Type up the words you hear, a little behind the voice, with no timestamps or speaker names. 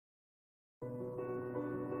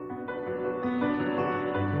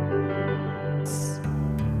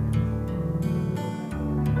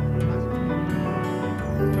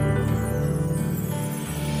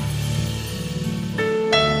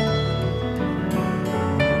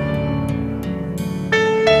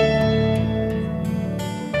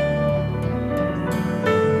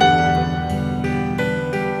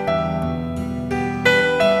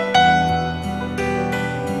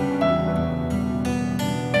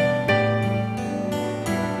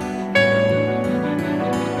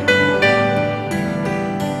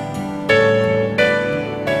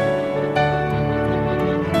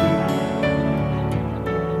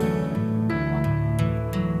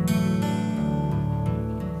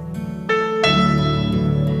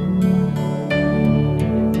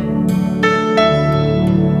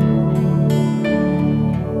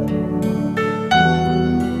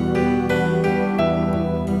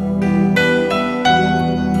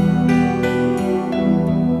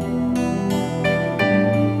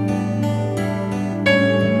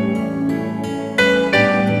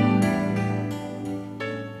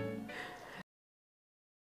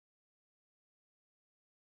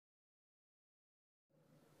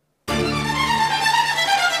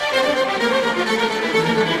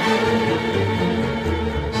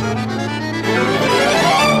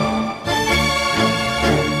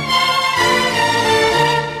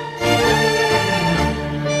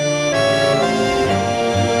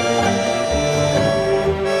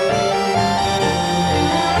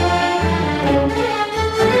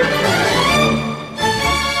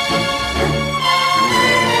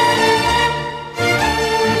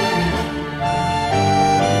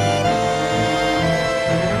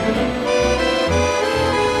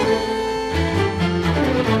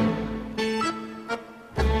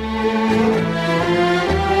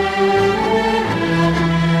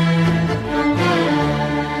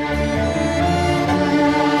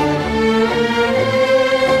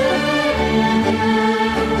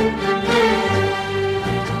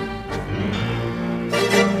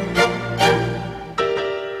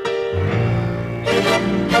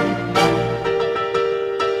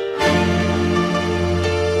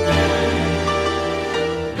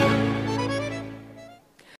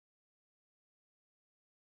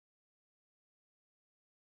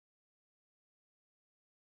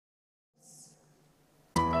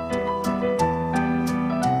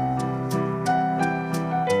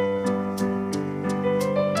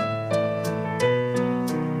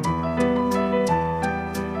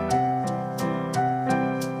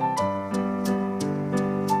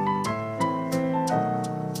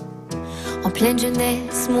En pleine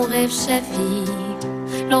jeunesse, mon rêve chavire.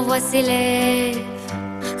 L'envoi s'élève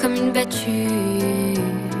comme une battue.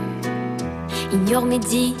 Ignore mes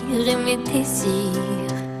dires et mes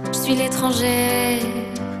désirs. Je suis l'étrangère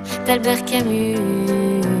d'Albert Camus.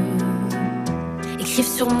 Écrive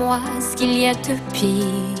sur moi ce qu'il y a de pire.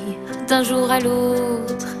 D'un jour à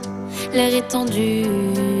l'autre, l'air est tendu.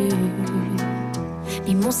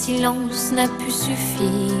 Mais mon silence n'a pu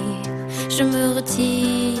suffire. Je me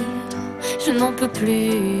retire, je n'en peux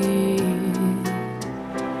plus.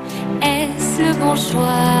 Est-ce le bon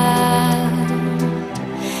choix?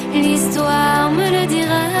 L'histoire me le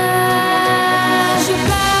dira. Je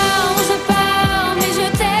pars, mais je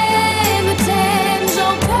t'aime.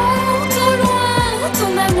 J'emporte au loin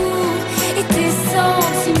ton amour et tes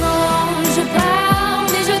sentiments. Je pars,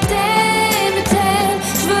 mais je t'aime.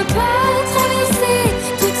 Je veux pas traverser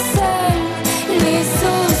toute seule les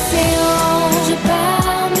océans. Je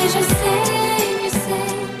pars, mais je sais,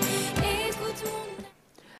 écoute mon...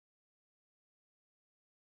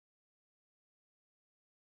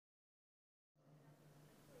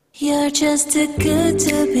 You're just too good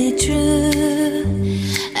to be true.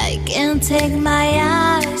 I can't take my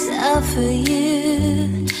eyes off of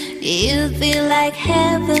you. You feel like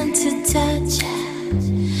heaven to touch.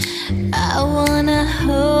 I wanna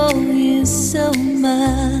hold you so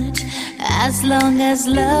much. As long as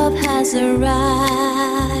love has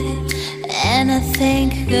arrived. And I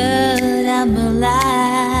thank God I'm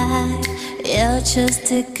alive. You're just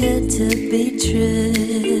too good to be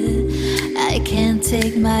true. I can't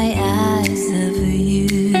take my eyes off of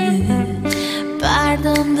you.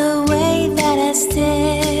 Pardon the way that I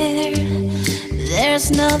stare.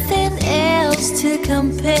 There's nothing else to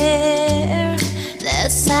compare. The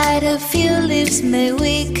sight of you leaves me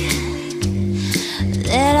weak.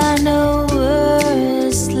 There are no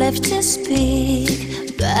words left to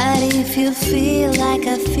speak. But if you feel like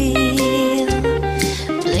I feel,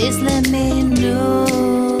 please let me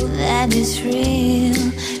know that it's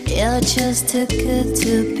real. You're just too good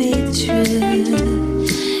to be true.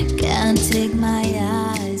 Can't take my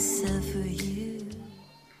eyes.